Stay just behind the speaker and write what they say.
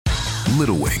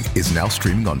Little Wing is now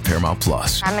streaming on Paramount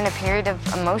Plus. I'm in a period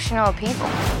of emotional upheaval.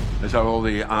 Is that all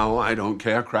the I don't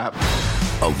care crap?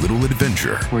 A little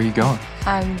adventure. Where are you going?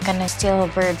 I'm gonna steal a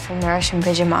bird from the Russian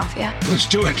pigeon mafia. Let's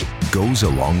do it. Goes a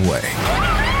long way.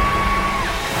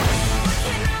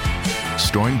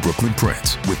 Starring Brooklyn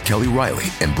Prince with Kelly Riley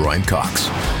and Brian Cox.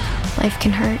 Life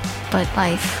can hurt, but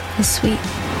life is sweet.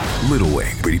 Little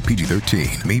Wing, rated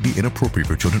PG-13, may be inappropriate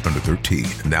for children under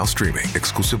 13. Now streaming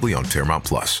exclusively on Paramount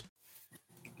Plus.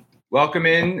 Welcome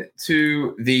in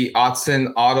to the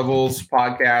Autzen Audibles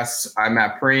podcast. I'm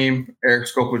Matt Preem, Eric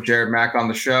Scope with Jared Mack on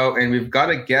the show, and we've got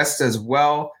a guest as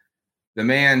well, the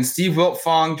man, Steve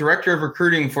Wiltfong, Director of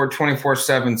Recruiting for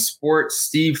 24/7 Sports.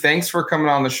 Steve, thanks for coming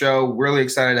on the show. Really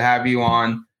excited to have you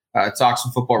on talk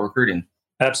some football recruiting.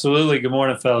 Absolutely. Good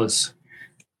morning, fellas.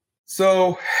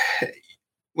 So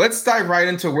let's dive right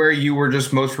into where you were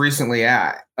just most recently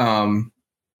at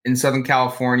in Southern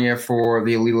California for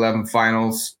the Elite 11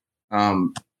 finals.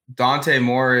 Dante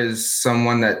Moore is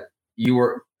someone that you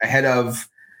were ahead of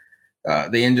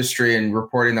the industry and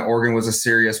reporting that Oregon was a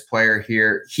serious player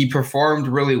here. He performed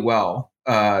really well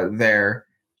there.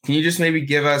 Can you just maybe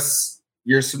give us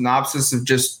your synopsis of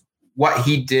just what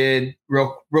he did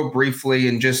real briefly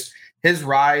and just his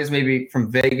rise maybe from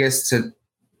Vegas to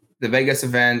the Vegas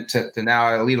event to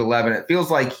now Elite 11? It feels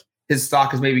like his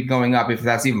stock is maybe going up, if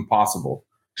that's even possible.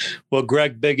 Well,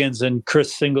 Greg Biggins and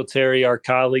Chris Singletary, our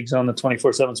colleagues on the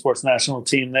 24/7 Sports National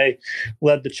Team, they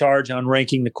led the charge on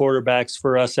ranking the quarterbacks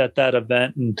for us at that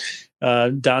event.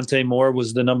 And Dante Moore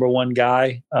was the number one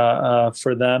guy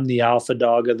for them, the alpha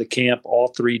dog of the camp all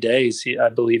 3 days. I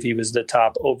believe he was the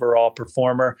top overall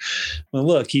performer. Well,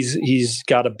 look, he's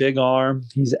got a big arm.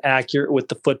 He's accurate with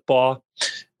the football.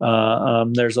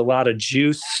 There's a lot of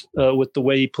juice with the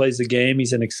way he plays the game.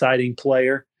 He's an exciting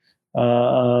player.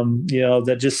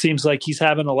 That just seems like he's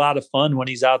having a lot of fun when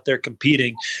he's out there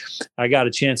competing. I got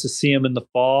a chance to see him in the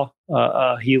fall.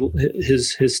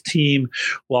 His team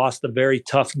lost a very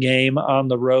tough game on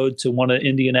the road to one of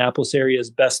Indianapolis area's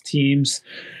best teams.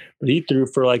 But he threw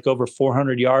for like over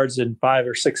 400 yards and 5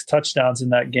 or 6 touchdowns in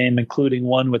that game, including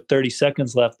one with 30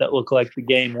 seconds left that looked like the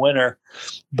game winner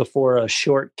before a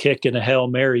short kick and a Hail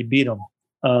Mary beat him.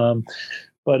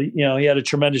 But, he had a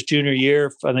tremendous junior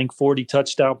year. I think 40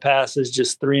 touchdown passes,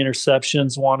 just 3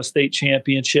 interceptions, won a state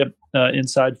championship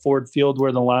inside Ford Field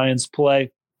where the Lions play.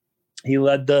 He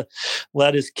led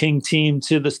his King team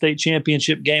to the state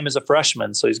championship game as a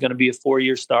freshman. So he's going to be a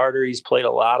 4-year starter. He's played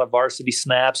a lot of varsity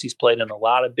snaps. He's played in a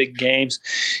lot of big games.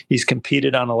 He's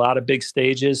competed on a lot of big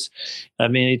stages. I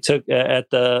mean, he took at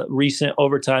the recent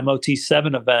overtime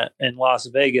OT7 event in Las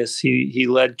Vegas. He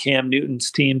led Cam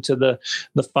Newton's team to the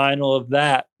final of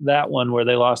that one where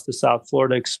they lost to South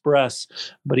Florida Express.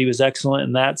 But he was excellent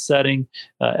in that setting,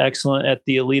 excellent at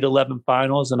the Elite 11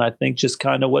 finals. And I think just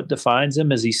kind of what defines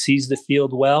him is he sees the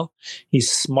field well. He's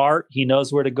smart. He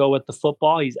knows where to go with the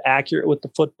football. He's accurate with the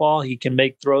football. He can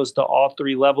make throws to all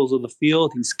 3 levels of the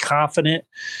field. He's confident.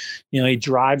 He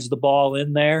drives the ball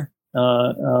in there.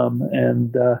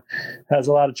 And has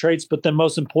a lot of traits. But then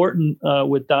most important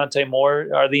with Dante Moore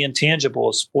are the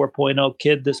intangibles. 4.0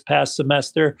 kid this past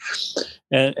semester.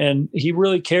 And he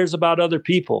really cares about other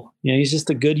people. He's just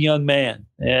a good young man.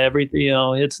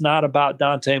 It's not about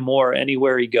Dante Moore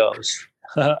anywhere he goes.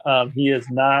 He is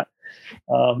not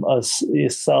a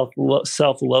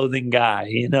self-loathing guy.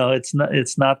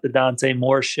 It's not the Dante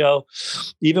Moore show.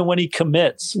 Even when he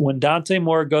commits, when Dante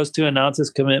Moore goes to announce his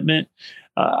commitment,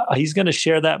 he's going to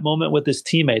share that moment with his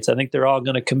teammates. I think they're all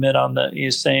going to commit on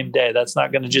the same day. That's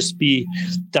not going to just be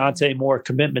Dante Moore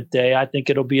commitment day. I think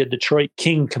it'll be a Detroit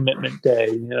King commitment day.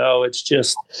 It's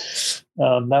just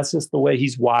that's just the way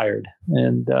he's wired.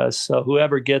 And so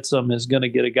whoever gets him is going to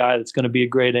get a guy that's going to be a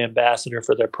great ambassador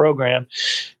for their program.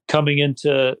 Coming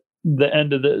into the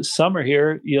end of the summer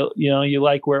here, you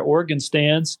like where Oregon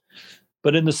stands.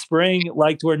 But in the spring,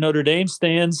 liked where Notre Dame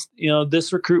stands.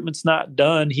 This recruitment's not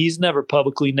done. He's never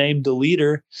publicly named a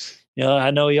leader.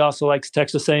 I know he also likes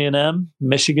Texas A&M.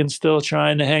 Michigan's still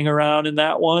trying to hang around in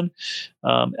that one.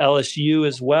 LSU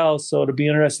as well. So it'll be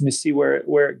interesting to see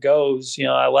where it goes.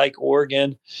 I like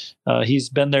Oregon. He's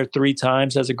been there 3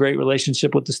 times, has a great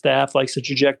relationship with the staff, likes the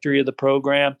trajectory of the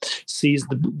program, sees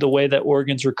the way that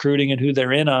Oregon's recruiting and who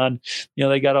they're in on.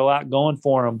 They got a lot going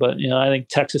for him. But, I think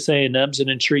Texas A&M's an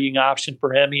intriguing option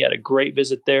for him. He had a great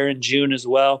visit there in June as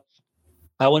well.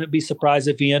 I wouldn't be surprised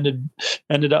if he ended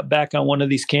up back on one of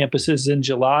these campuses in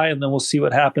July, and then we'll see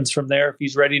what happens from there if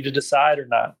he's ready to decide or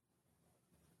not.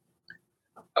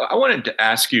 I wanted to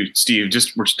ask you, Steve,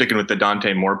 just we're sticking with the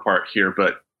Dante Moore part here,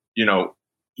 but,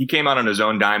 he came out on his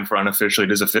own dime for unofficially.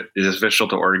 It is official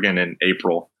to Oregon in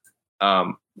April.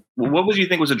 What would you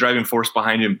think was the driving force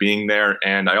behind him being there?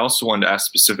 And I also wanted to ask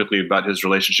specifically about his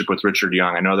relationship with Richard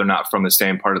Young. I know they're not from the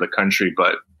same part of the country,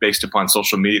 but based upon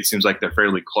social media, it seems like they're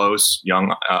fairly close.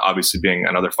 Young, obviously being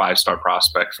another 5-star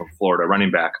prospect from Florida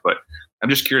running back. But I'm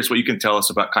just curious what you can tell us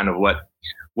about kind of what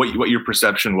your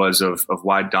perception was of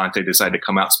why Dante decided to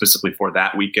come out specifically for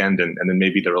that weekend, and then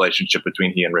maybe the relationship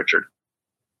between he and Richard.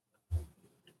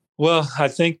 Well, I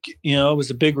think, it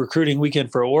was a big recruiting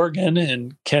weekend for Oregon,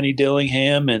 and Kenny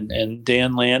Dillingham and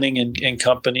Dan Lanning and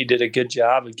company did a good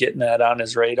job of getting that on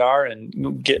his radar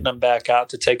and getting him back out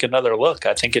to take another look.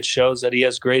 I think it shows that he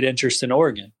has great interest in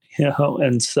Oregon,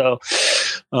 and so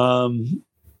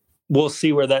we'll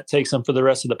see where that takes him for the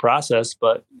rest of the process.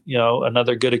 But,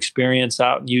 another good experience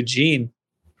out in Eugene.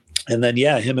 And then,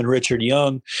 him and Richard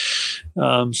Young,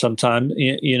 sometime,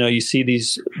 you see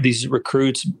these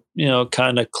recruits,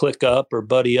 kind of click up or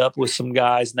buddy up with some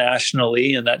guys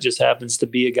nationally. And that just happens to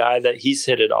be a guy that he's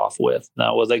hit it off with.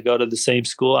 Now, will they go to the same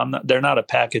school? They're not a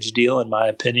package deal, in my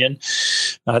opinion.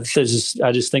 I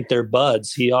just think they're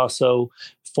buds. He also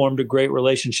formed a great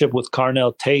relationship with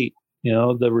Carnell Tate,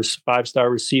 the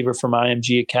 5-star receiver from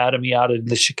IMG Academy out of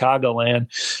the Chicagoland.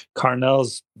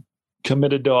 Carnell's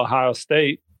committed to Ohio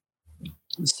State.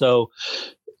 So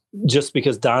just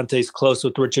because Dante's close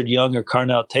with Richard Young or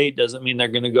Carnell Tate doesn't mean they're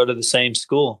going to go to the same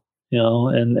school,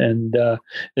 and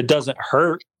it doesn't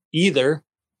hurt either.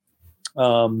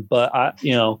 But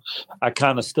I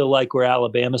kind of still like where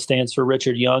Alabama stands for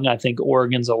Richard Young. I think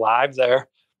Oregon's alive there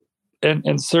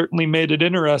and certainly made it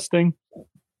interesting.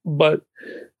 And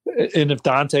if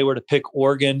Dante were to pick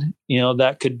Oregon,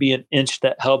 that could be an inch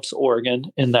that helps Oregon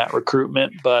in that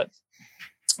recruitment. But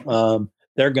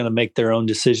they're going to make their own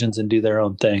decisions and do their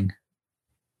own thing.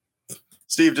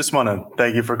 Steve, just want to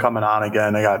thank you for coming on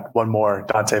again. I got one more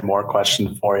Dante Moore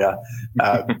question for you.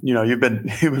 You've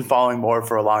been following Moore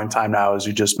for a long time now, as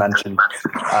you just mentioned.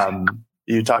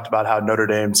 You talked about how Notre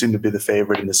Dame seemed to be the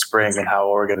favorite in the spring and how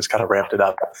Oregon has kind of ramped it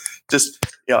up. Just,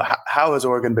 how has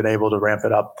Oregon been able to ramp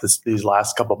it up these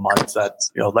last couple of months that,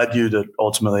 led you to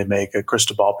ultimately make a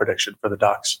crystal ball prediction for the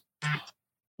Ducks?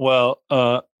 Well,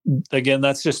 again,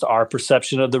 that's just our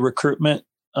perception of the recruitment.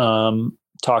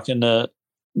 Talking to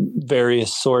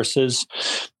various sources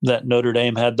that Notre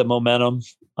Dame had the momentum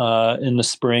in the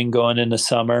spring going into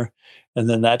summer, and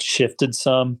then that shifted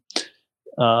some.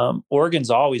 Oregon's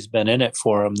always been in it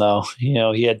for him, though.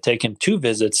 He had taken 2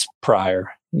 visits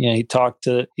prior. He talks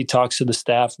to the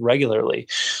staff regularly.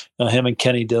 Him and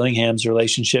Kenny Dillingham's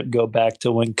relationship go back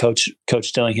to when Coach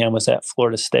Dillingham was at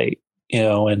Florida State.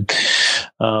 And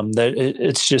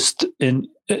it's just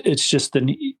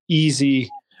an easy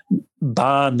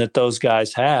bond that those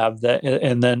guys have.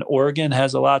 And then Oregon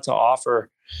has a lot to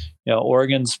offer.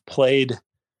 Oregon's played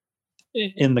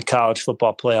in the college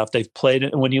football playoff. They've played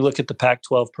it. When you look at the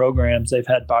Pac-12 programs, they've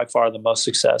had by far the most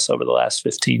success over the last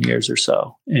 15 years or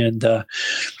so. And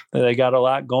they got a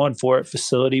lot going for it,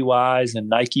 facility-wise and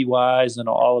Nike-wise and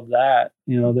all of that.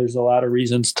 There's a lot of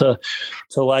reasons to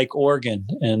like Oregon.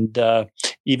 And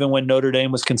even when Notre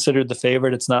Dame was considered the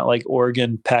favorite, it's not like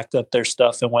Oregon packed up their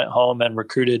stuff and went home and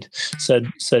recruited,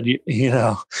 said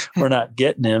we're not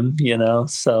getting him,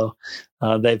 So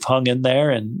they've hung in there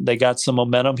and they got some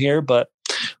momentum here, but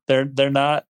they're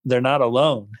not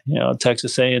alone.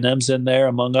 Texas A&M's in there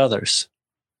among others.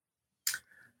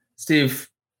 Steve,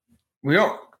 we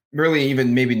don't really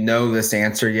even maybe know this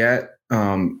answer yet,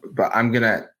 but I'm going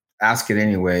to ask it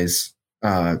anyways.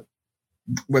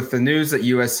 With the news that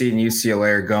USC and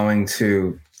UCLA are going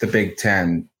to the Big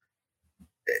Ten,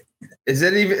 is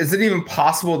it even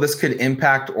possible this could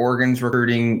impact Oregon's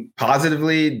recruiting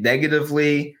positively,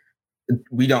 negatively?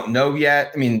 We don't know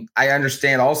yet. I mean, I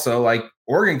understand also, like,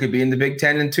 Oregon could be in the Big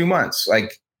Ten in 2 months,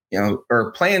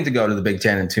 or plan to go to the Big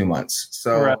Ten in 2 months.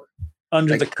 So right.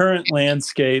 Under the current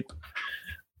landscape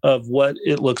of what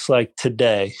it looks like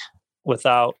today,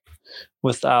 without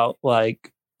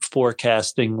like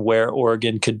forecasting where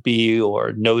Oregon could be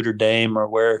or Notre Dame or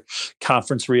where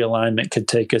conference realignment could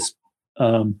take us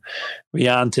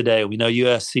beyond today. We know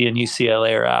USC and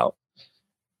UCLA are out.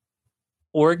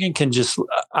 Oregon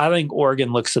I think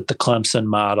Oregon looks at the Clemson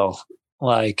model.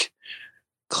 Like,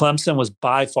 Clemson was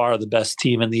by far the best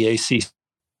team in the ACC,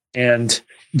 and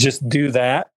just do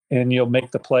that and you'll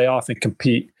make the playoff and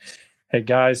compete. Hey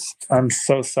guys, I'm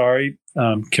so sorry.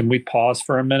 Can we pause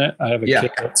for a minute? I have a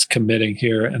kid that's committing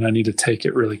here and I need to take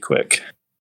it really quick.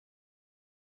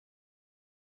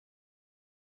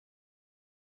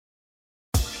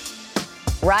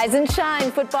 Rise and shine,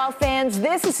 football fans.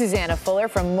 This is Susanna Fuller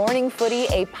from Morning Footy,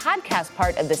 a podcast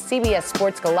part of the CBS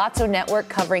Sports Golazo Network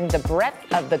covering the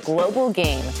breadth of the global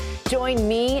game. Join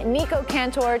me, Nico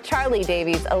Cantor, Charlie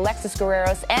Davies, Alexis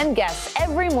Guerreros, and guests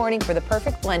every morning for the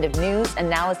perfect blend of news,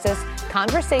 analysis,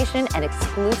 conversation, and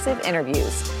exclusive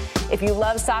interviews. If you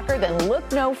love soccer, then look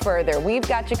no further. We've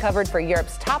got you covered for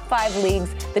Europe's top 5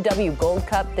 leagues, the W Gold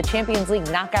Cup, the Champions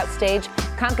League knockout stage,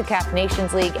 CONCACAF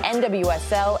Nations League,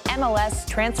 NWSL, MLS,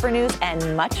 transfer news,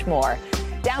 and much more.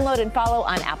 Download and follow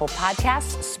on Apple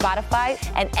Podcasts, Spotify,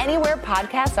 and anywhere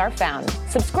podcasts are found.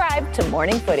 Subscribe to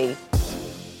Morning Footy.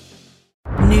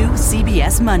 New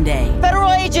CBS Monday.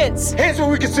 Federal agents! Hands where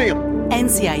we can see them.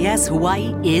 NCIS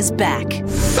Hawaii is back. About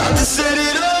to set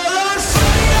it all on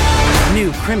fire.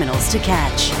 New criminals to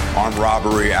catch. Armed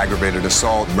robbery, aggravated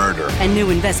assault, murder. And new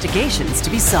investigations to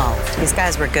be solved. These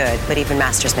guys were good, but even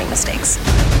masters make mistakes.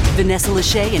 Vanessa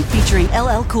Lachey and featuring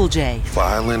LL Cool J.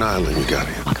 Violent Island, you got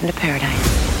it. Welcome to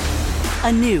paradise.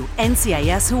 A new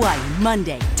NCIS Hawaii,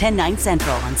 Monday, 10/9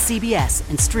 Central on CBS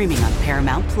and streaming on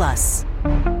Paramount+.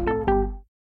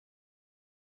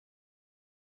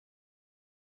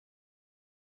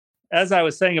 As I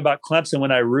was saying about Clemson,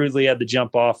 when I rudely had to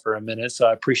jump off for a minute, so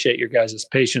I appreciate your guys'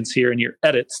 patience here and your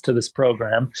edits to this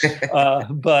program.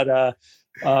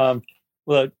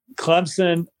 Look,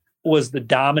 Clemson was the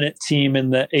dominant team in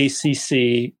the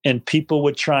ACC, and people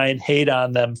would try and hate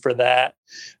on them for that.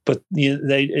 But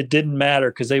it didn't matter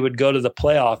because they would go to the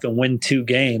playoff and win 2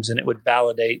 games, and it would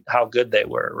validate how good they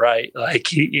were, right? Like,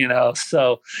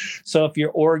 so if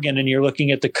you're Oregon and you're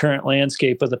looking at the current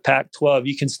landscape of the Pac-12,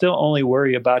 you can still only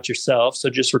worry about yourself. So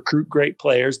just recruit great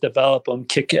players, develop them,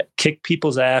 kick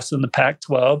people's ass in the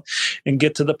Pac-12, and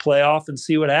get to the playoff and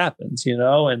see what happens,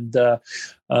 And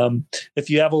if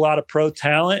you have a lot of pro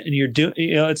talent and you're doing,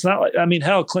 it's not like,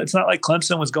 it's not like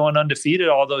Clemson was going undefeated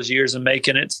all those years and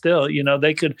making it still,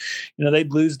 they could,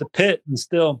 they'd lose the pit and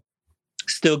still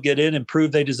get in and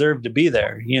prove they deserve to be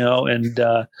there, and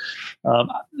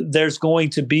there's going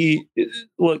to be,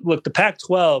 look, the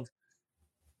Pac-12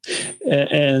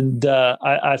 and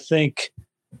I think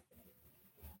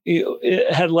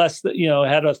it had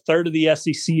had a third of the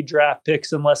SEC draft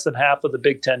picks and less than half of the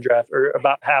Big Ten draft, or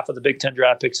about half of the Big Ten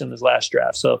draft picks in this last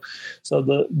draft. So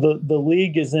the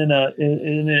league is in an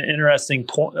interesting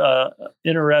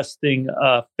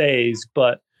phase.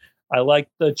 But I like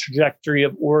the trajectory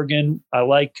of Oregon. I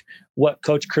like what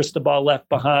Coach Cristobal left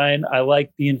behind. I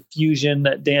like the infusion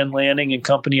that Dan Lanning and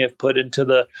company have put into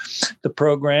the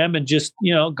program, and just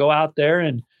go out there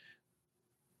and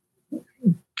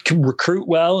can recruit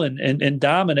well and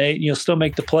dominate, and you'll still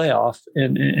make the playoff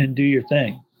and do your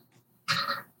thing.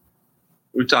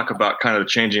 We talk about kind of the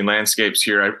changing landscapes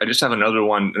here. I just have another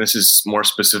one, and this is more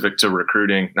specific to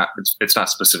recruiting. It's not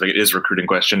specific. It is a recruiting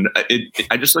question.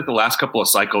 I just look the last couple of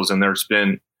cycles, and there's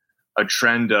been a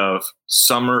trend of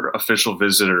summer official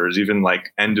visitors, even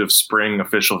like end of spring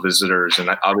official visitors, and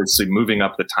obviously moving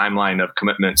up the timeline of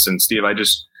commitments. And Steve,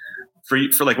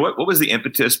 for like, what was the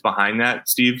impetus behind that,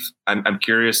 Steve? I'm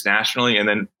curious nationally. And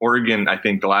then Oregon, I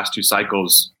think the last 2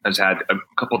 cycles has had a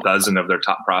couple dozen of their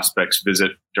top prospects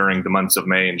visit during the months of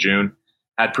May and June.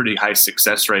 Had pretty high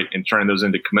success rate in turning those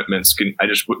into commitments.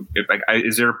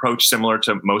 Is their approach similar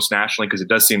to most nationally? Because it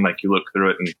does seem like you look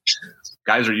through it and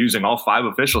guys are using all 5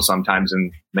 officials sometimes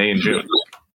in May and June.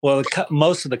 Well,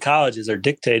 most of the colleges are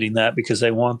dictating that because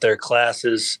they want their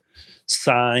classes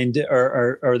signed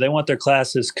or they want their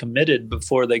classes committed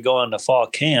before they go on to fall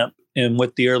camp. And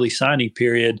with the early signing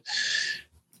period,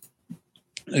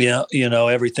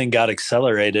 everything got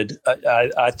accelerated.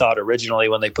 I thought originally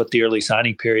when they put the early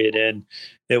signing period in,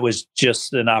 it was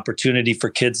just an opportunity for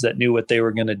kids that knew what they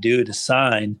were going to do to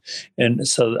sign. And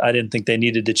so I didn't think they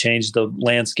needed to change the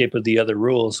landscape of the other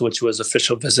rules, which was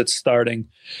official visits starting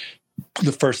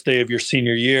the first day of your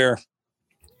senior year,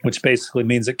 which basically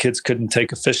means that kids couldn't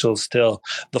take officials till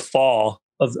the fall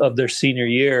of their senior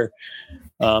year.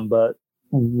 But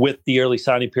with the early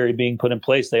signing period being put in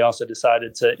place, they also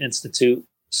decided to institute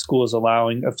schools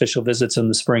allowing official visits in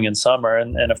the spring and summer.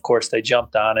 And of course, they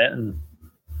jumped on it, and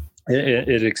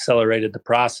it accelerated the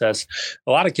process.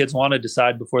 A lot of kids want to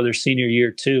decide before their senior year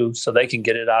too, so they can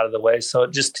get it out of the way. So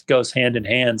it just goes hand in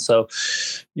hand. So,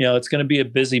 it's going to be a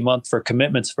busy month for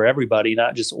commitments for everybody,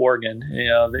 not just Oregon.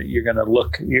 You're going to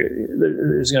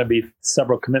there's going to be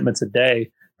several commitments a day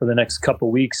for the next couple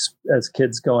of weeks as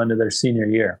kids go into their senior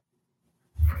year.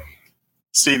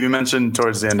 Steve, you mentioned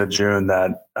towards the end of June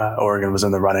that Oregon was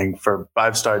in the running for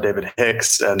 5-star David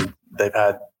Hicks, and they've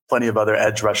had plenty of other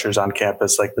edge rushers on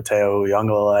campus like Mateo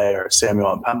Uiagalelei or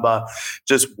Samuel Mpemba.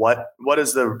 Just what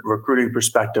is the recruiting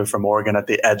perspective from Oregon at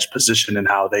the edge position, and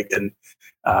how they can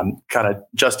kind of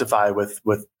justify with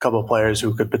a couple of players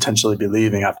who could potentially be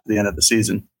leaving after the end of the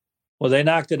season? Well, they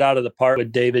knocked it out of the park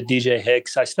with David DJ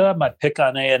Hicks. I still have my pick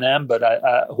on A&M, but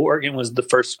Oregon was the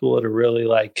first school to really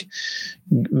like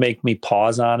make me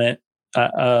pause on it.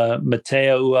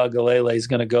 Mateo Uagalele is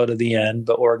going to go to the end,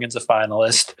 but Oregon's a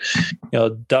finalist.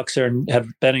 Ducks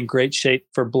have been in great shape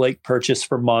for Blake Purchase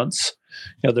for months.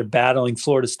 They're battling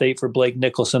Florida State for Blake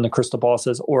Nicholson. The crystal ball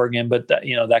says Oregon, but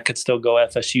that could still go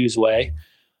FSU's way.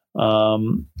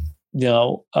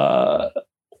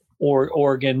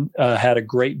 Oregon had a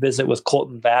great visit with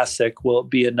Colton Vasek. Will it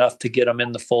be enough to get them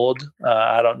in the fold?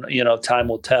 I don't know. Time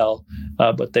will tell.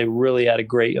 But they really had a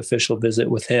great official visit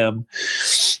with him.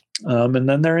 And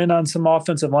then they're in on some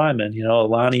offensive linemen,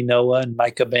 Alani Noah and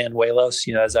Micah Banuelos.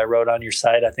 As I wrote on your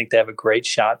site, I think they have a great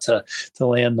shot to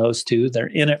land those two. They're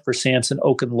in it for Samson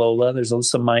Okunlola. There's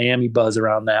some Miami buzz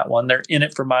around that one. They're in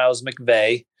it for Miles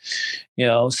McVay,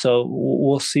 so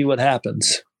we'll see what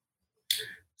happens.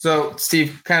 So,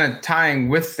 Steve, kind of tying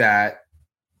with that,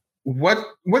 what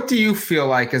do you feel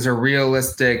like is a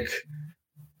realistic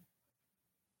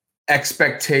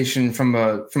expectation from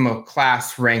a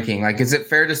class ranking? Like, is it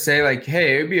fair to say, like,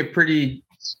 hey, it'd be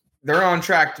they're on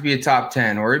track to be a top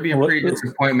 10, or it'd be a pretty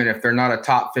disappointment if they're not a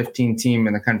top 15 team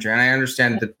in the country? And I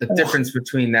understand that the difference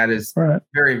between that is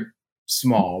very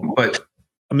small, but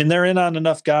I mean, they're in on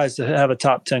enough guys to have a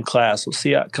top 10 class. We'll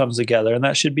see how it comes together. And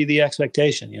that should be the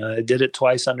expectation. They did it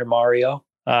twice under Mario.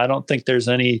 I don't think there's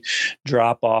any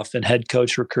drop off in head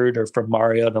coach recruiter from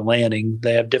Mario to Lanning.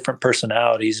 They have different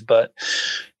personalities, but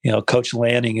Coach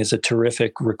Lanning is a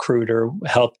terrific recruiter,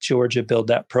 helped Georgia build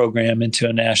that program into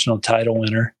a national title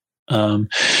winner.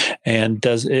 And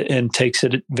takes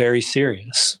it very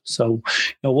serious. So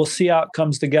we'll see how it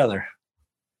comes together.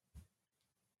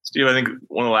 Steve, I think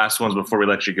one of the last ones before we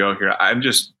let you go here, I'm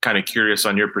just kind of curious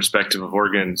on your perspective of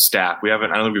Oregon staff. I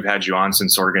don't think we've had you on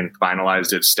since Oregon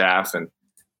finalized its staff, and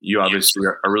you obviously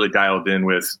are really dialed in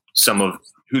with some of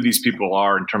who these people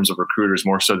are in terms of recruiters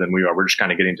more so than we are. We're just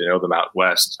kind of getting to know them out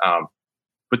west.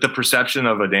 But the perception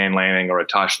of a Dan Lanning or a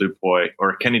Tosh Lupoy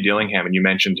or Kenny Dillingham, and you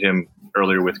mentioned him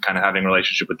earlier with kind of having a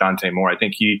relationship with Dante Moore, I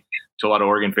think he, to a lot of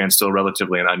Oregon fans, still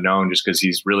relatively unknown just because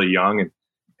he's really young and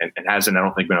hasn't, I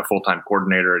don't think, been a full-time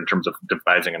coordinator in terms of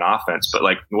devising an offense. But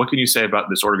what can you say about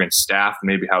this Oregon staff,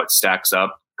 maybe how it stacks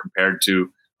up compared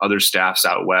to other staffs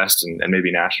out west and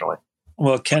maybe nationally?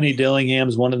 Well, Kenny Dillingham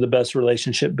is one of the best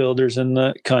relationship builders in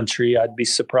the country. I'd be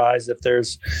surprised if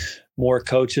there's more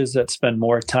coaches that spend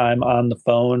more time on the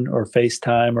phone or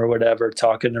FaceTime or whatever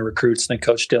talking to recruits than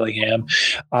Coach Dillingham.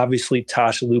 Obviously,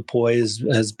 Tosh Lupoy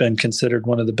has been considered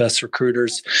one of the best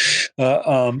recruiters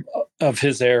of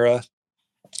his era.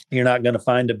 You're not going to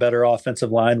find a better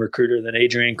offensive line recruiter than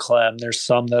Adrian Clem. There's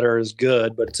some that are as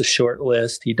good, but it's a short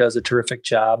list. He does a terrific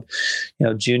job.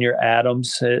 Junior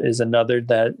Adams is another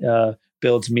that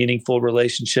builds meaningful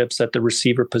relationships at the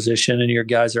receiver position, and your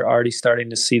guys are already starting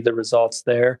to see the results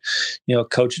there.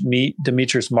 Coach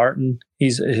Demetrius Martin,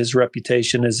 his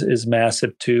reputation is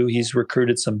massive too. He's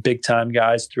recruited some big time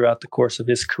guys throughout the course of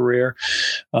his career.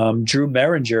 Drew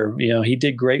Meringer, he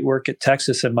did great work at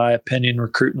Texas, in my opinion,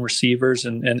 recruiting receivers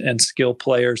and skill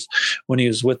players when he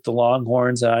was with the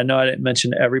Longhorns. I know I didn't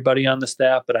mention everybody on the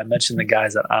staff, but I mentioned the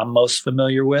guys that I'm most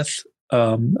familiar with.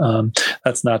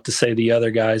 That's not to say the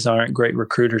other guys aren't great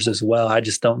recruiters as well. I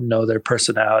just don't know their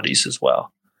personalities as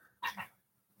well.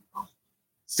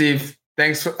 Steve,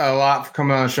 thanks a lot for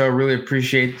coming on the show. Really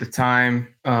appreciate the time.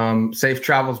 Safe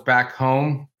travels back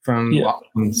home from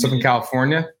Southern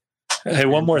California. Hey,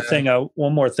 one more thing I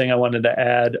wanted to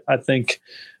add. I think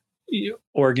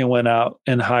Oregon went out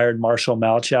and hired Marshall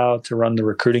Malchow to run the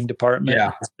recruiting department.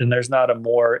 Yeah. And there's not a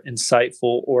more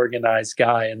insightful, organized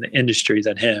guy in the industry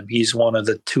than him. He's one of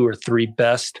the 2 or 3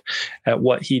 best at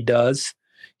what he does.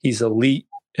 He's elite.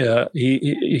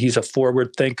 He's a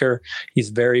forward thinker. He's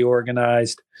very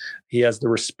organized. He has the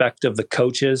respect of the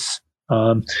coaches.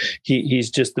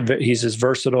 He's as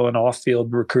versatile and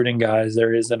off-field recruiting guy as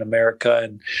there is in America,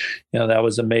 and that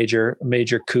was a major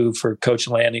coup for Coach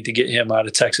Lanning to get him out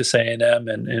of Texas A&M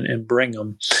and bring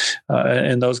him.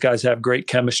 And those guys have great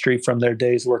chemistry from their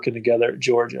days working together at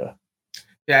Georgia.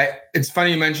 Yeah, it's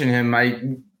funny you mention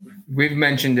him. We've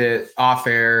mentioned it off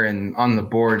air and on the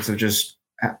boards of just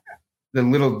the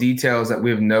little details that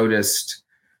we've noticed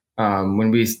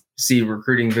when we see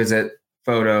recruiting visit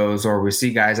photos or we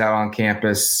see guys out on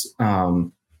campus,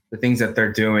 the things that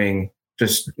they're doing.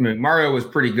 Mario was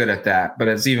pretty good at that, but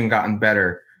it's even gotten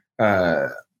better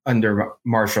under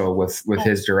Marshall with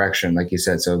his direction, like you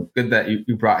said. So good that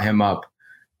you brought him up.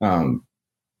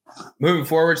 Moving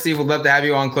forward, Steve, we'd love to have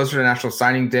you on closer to National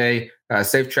Signing Day.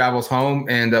 Safe travels home,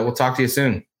 and we'll talk to you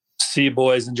soon. See you,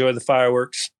 boys. Enjoy the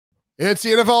fireworks. It's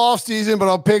the NFL offseason, but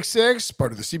on Pick Six,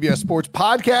 part of the CBS Sports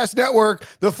Podcast Network,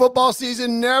 the football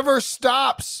season never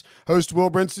stops. Host Will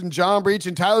Brinson, John Breach,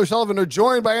 and Tyler Sullivan are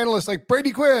joined by analysts like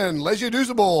Brady Quinn, Lesia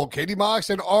Dusable, Katie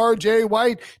Mox, and RJ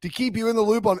White to keep you in the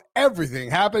loop on everything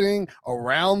happening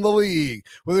around the league.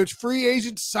 Whether it's free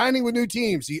agents signing with new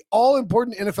teams, the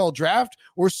all-important NFL draft,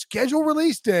 or schedule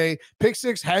release day, Pick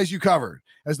Six has you covered.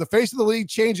 As the face of the league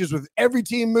changes with every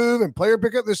team move and player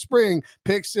pickup this spring,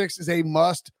 Pick Six is a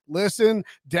must listen.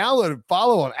 Download and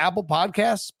follow on Apple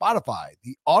Podcasts, Spotify,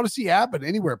 the Odyssey app, and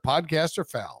anywhere podcasts are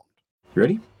found. You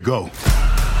ready? Go.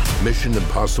 Mission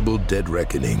Impossible Dead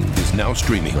Reckoning is now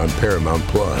streaming on Paramount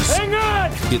Plus. Hang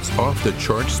on! It's off the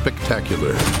charts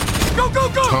spectacular. Go, go,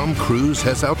 go! Tom Cruise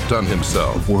has outdone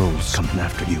himself. The world's coming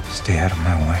after you. Stay out of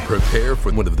my way. Prepare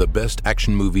for one of the best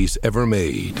action movies ever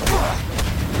made.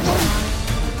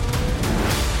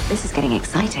 This is getting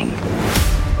exciting.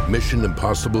 Mission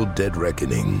Impossible Dead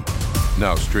Reckoning.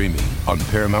 Now streaming on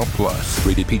Paramount Plus.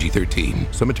 Rated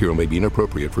PG-13. Some material may be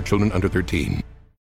inappropriate for children under 13.